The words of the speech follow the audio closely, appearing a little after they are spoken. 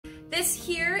This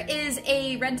here is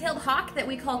a red-tailed hawk that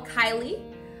we call Kily.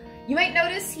 You might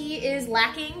notice he is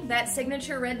lacking that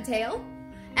signature red tail,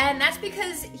 and that's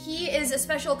because he is a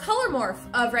special color morph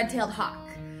of red-tailed hawk.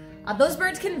 Those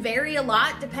birds can vary a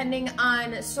lot depending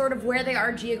on sort of where they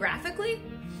are geographically.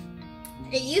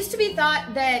 It used to be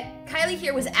thought that Kily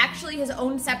here was actually his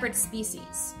own separate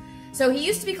species. So he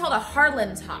used to be called a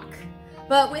Harlan's hawk.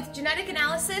 But with genetic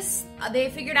analysis, they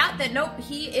figured out that nope,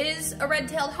 he is a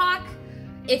red-tailed hawk.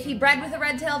 If he bred with a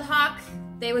red-tailed hawk,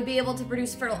 they would be able to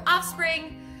produce fertile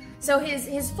offspring. So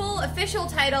his full official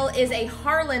title is a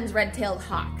Harlan's red-tailed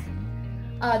hawk.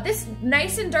 This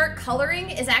nice and dark coloring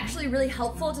is actually really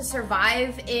helpful to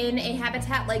survive in a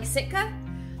habitat like Sitka.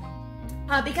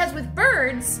 Because with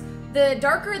birds, the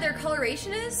darker their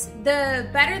coloration is, the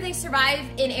better they survive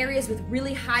in areas with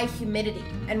really high humidity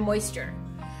and moisture.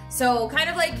 So kind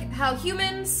of like how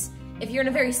humans, if you're in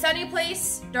a very sunny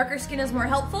place, darker skin is more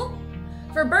helpful.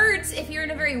 For birds, if you're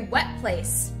in a very wet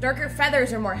place, darker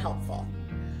feathers are more helpful.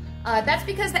 That's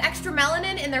because the extra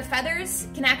melanin in their feathers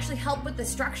can actually help with the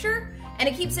structure, and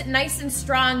it keeps it nice and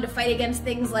strong to fight against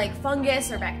things like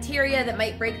fungus or bacteria that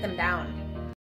might break them down.